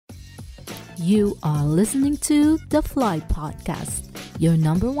You are listening to The Fly Podcast, your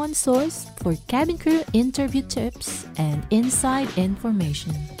number one source for cabin crew interview tips and inside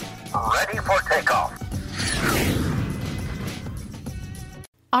information. Ready for takeoff.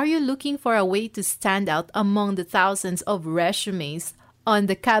 Are you looking for a way to stand out among the thousands of resumes on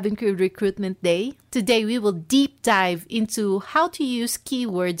the Cabin Crew Recruitment Day? Today, we will deep dive into how to use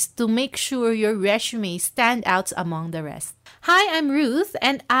keywords to make sure your resume stand out among the rest. Hi, I'm Ruth,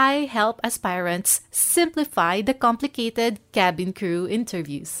 and I help aspirants simplify the complicated cabin crew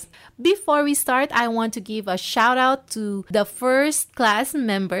interviews. Before we start, I want to give a shout out to the first class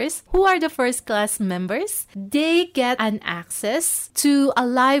members. Who are the first class members? They get an access to a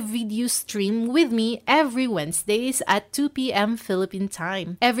live video stream with me every Wednesdays at 2 p.m. Philippine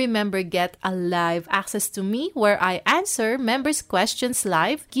time. Every member get a live access to me where I answer members' questions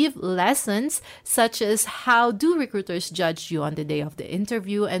live, give lessons such as how do recruiters judge you on the day of the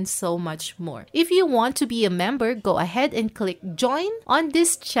interview, and so much more. If you want to be a member, go ahead and click join on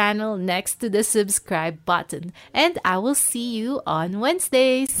this channel next to the subscribe button, and I will see you on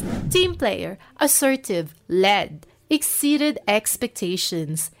Wednesdays. Team player, assertive, led, exceeded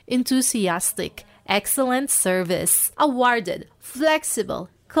expectations, enthusiastic, excellent service, awarded, flexible,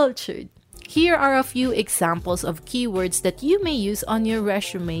 cultured. Here are a few examples of keywords that you may use on your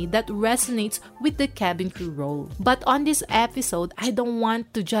resume that resonates with the cabin crew role. But on this episode, I don't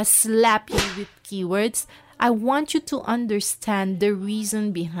want to just slap you with keywords. I want you to understand the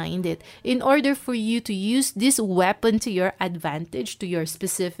reason behind it in order for you to use this weapon to your advantage to your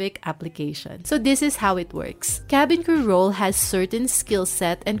specific application. So this is how it works. Cabin crew role has certain skill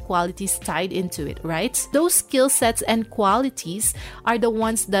set and qualities tied into it, right? Those skill sets and qualities are the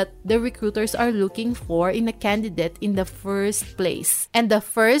ones that the recruiters are looking for in a candidate in the first place. And the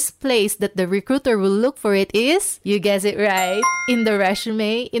first place that the recruiter will look for it is, you guess it right, in the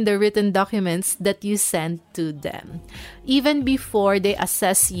resume, in the written documents that you send to them. Even before they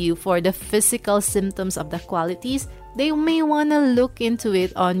assess you for the physical symptoms of the qualities, they may want to look into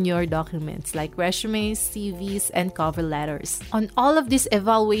it on your documents like resumes, CVs, and cover letters. On all of these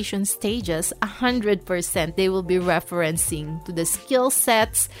evaluation stages, 100% they will be referencing to the skill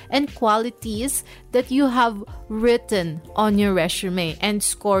sets and qualities that you have written on your resume and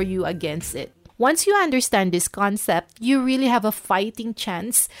score you against it. Once you understand this concept, you really have a fighting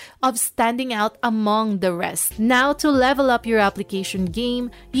chance of standing out among the rest. Now, to level up your application game,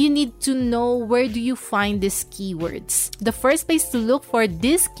 you need to know where do you find these keywords. The first place to look for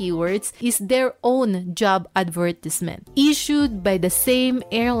these keywords is their own job advertisement, issued by the same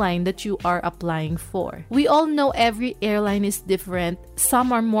airline that you are applying for. We all know every airline is different.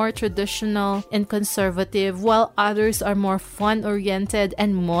 Some are more traditional and conservative, while others are more fun-oriented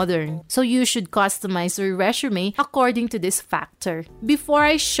and modern. So you should customize your resume according to this factor. Before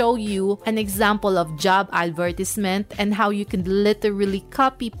I show you an example of job advertisement and how you can literally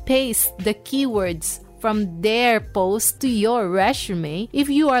copy-paste the keywords from their post to your resume, if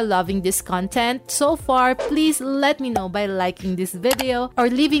you are loving this content so far, please let me know by liking this video or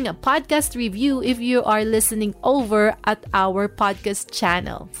leaving a podcast review if you are listening over at our podcast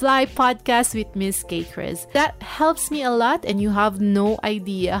channel, Fly Podcast with Miss K. Chris. That helps me a lot, and you have no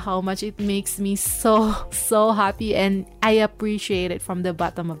idea how much it makes me so happy, and I appreciate it from the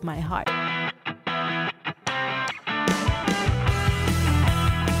bottom of my heart.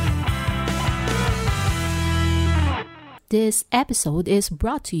 This episode is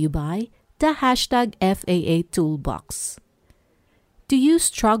brought to you by the hashtag FAA Toolbox. Do you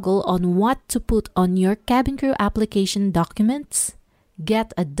struggle on what to put on your cabin crew application documents?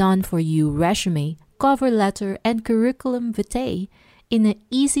 Get a done-for-you resume, cover letter, and curriculum vitae in an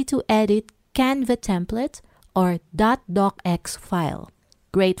easy-to-edit Canva template or .docx file.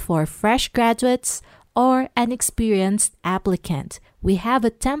 Great for fresh graduates or an experienced applicant. We have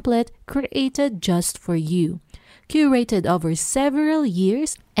a template created just for you, curated over several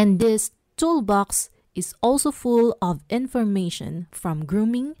years, and this toolbox is also full of information from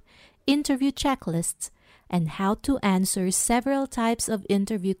grooming, interview checklists, and how to answer several types of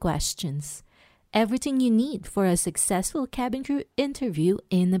interview questions. Everything you need for a successful cabin crew interview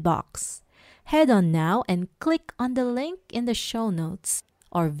in a box. Head on now and click on the link in the show notes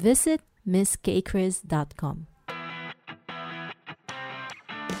or visit misskchris.com.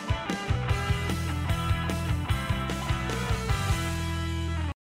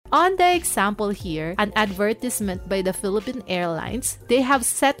 On the example here, an advertisement by the Philippine Airlines, they have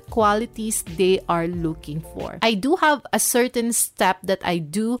set qualities they are looking for. I do have a certain step that I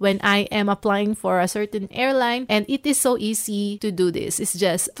do when I am applying for a certain airline, and it is so easy to do this. It's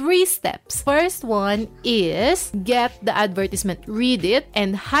just 3 steps. First one is get the advertisement, read it,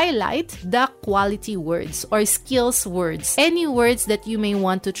 and highlight the quality words or skills words, any words that you may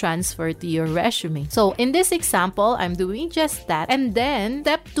want to transfer to your resume. So in this example, I'm doing just that. And then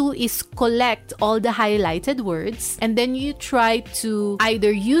step 2 is collect all the highlighted words, and then you try to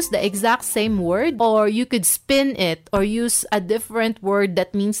either use the exact same word, or you could spin it or use a different word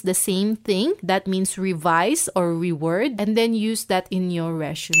that means the same thing. That means revise or reword, and then use that in your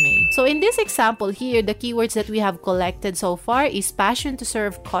resume. So in this example here, the keywords that we have collected so far is passion to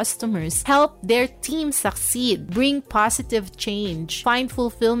serve customers, help their team succeed, bring positive change, find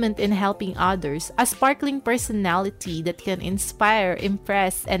fulfillment in helping others, a sparkling personality that can inspire,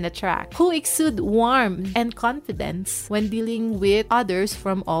 impress, and attract, who exude warmth and confidence when dealing with others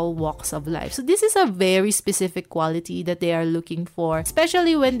from all walks of life. So this is a very specific quality that they are looking for,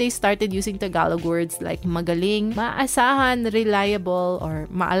 especially when they started using Tagalog words like magaling, maasahan, reliable, or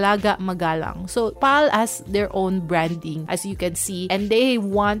maalaga, magalang. So PAL has their own branding, as you can see, and they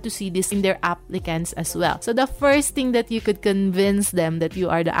want to see this in their applicants as well. So the first thing that you could convince them that you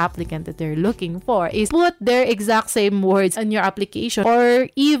are the applicant that they're looking for is put their exact same words on your application, or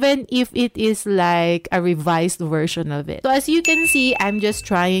even if it is like a revised version of it. So as you can see, I'm just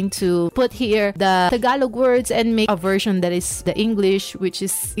trying to put here the Tagalog words and make a version that is the English, which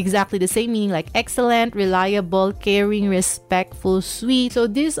is exactly the same meaning, like excellent, reliable, caring, respectful, sweet. So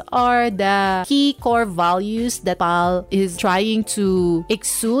these are the key core values that PAL is trying to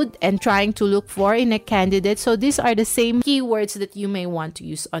exude and trying to look for in a candidate. So these are the same keywords that you may want to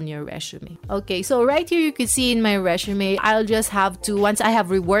use on your resume. Okay, so right here you can see in my resume, I'll just have to, once I have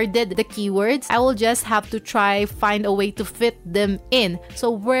reworded the keywords, I will just have to find a way to fit them in. So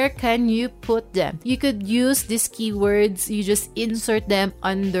where can you put them? You could use these keywords, you just insert them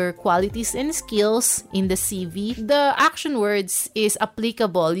under qualities and skills in the CV. The action words is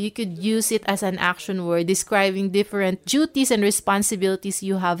applicable. You could use it as an action word describing different duties and responsibilities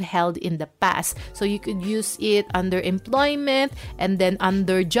you have held in the past. So you could use it under employment, and then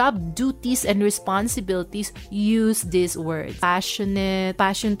under job duties and responsibilities, use this word. Passionate,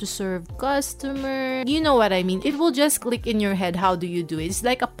 passion to serve customer. You know what I mean? It will just click in your head. How do you do it? It's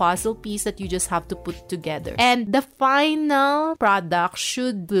like a puzzle piece that you just have to put together. And the final product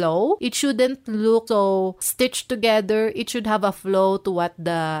should flow. It shouldn't look so stitched together. It should have a flow to what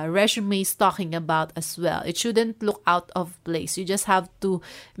the resume is talking about as well. It shouldn't look out of place. You just have to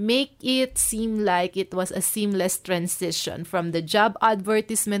make it seem like it was a seamless transition from the job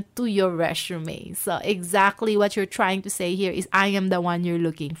advertisement to your resume. So exactly what you're trying to say here is, I am the one you're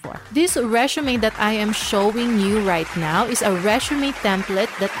looking for. This resume that I am showing you right now is a resume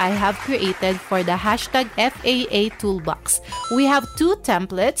template that I have created for the hashtag FAA Toolbox. We have 2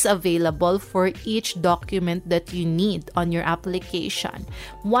 templates available for each document that you need on your application.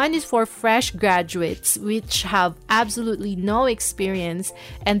 One is for fresh graduates which have absolutely no experience,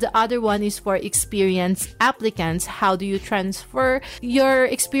 and the other one is for experienced applicants. How do you transfer your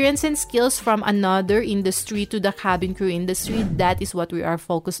experience and skills from another industry to the cabin crew industry? That is what we are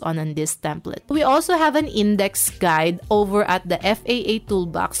focused on this template. We also have an index guide over at the FAA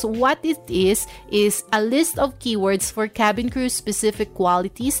Toolbox. What it is a list of keywords for cabin crew specific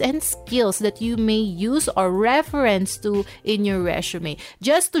qualities and skills that you may use or reference to in your resume,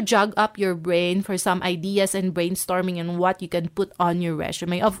 just to jog up your brain for some ideas and brainstorming on what you can put on your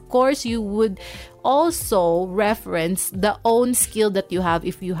resume. Of course, you would also reference the own skill that you have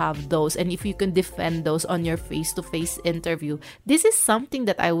if you have those, and if you can defend those on your face-to-face interview. This is something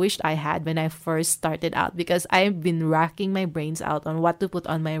that I wished I had when I first started out, because I've been racking my brains out on what to put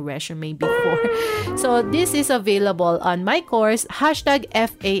on my resume before. So this is available on my course, hashtag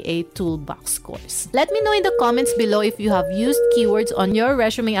FAA Toolbox course. Let me know in the comments below if you have used keywords on your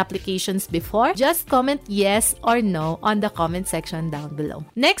resume applications before. Just comment yes or no on the comment section down below.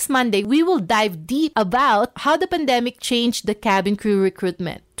 Next Monday, we will dive deep about how the pandemic changed the cabin crew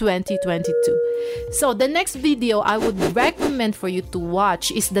recruitment 2022. So the next video I would recommend for you to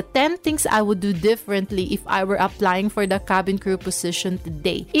watch is the 10 things I would do differently if I were applying for the cabin crew position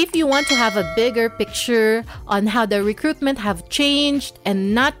today. If you want to have a bigger picture on how the recruitment have changed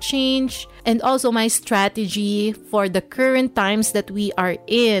and not changed, and also my strategy for the current times that we are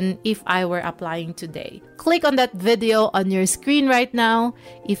in if I were applying today, click on that video on your screen right now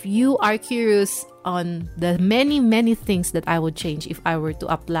if you are curious on the many things that I would change if I were to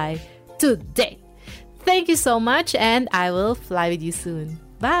apply today. Thank you so much, and I will fly with you soon.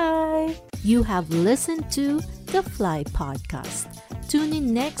 Bye! You have listened to the Fly Podcast. Tune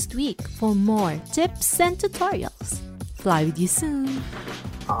in next week for more tips and tutorials. Fly with you soon.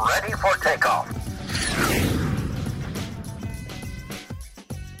 Ready for takeoff.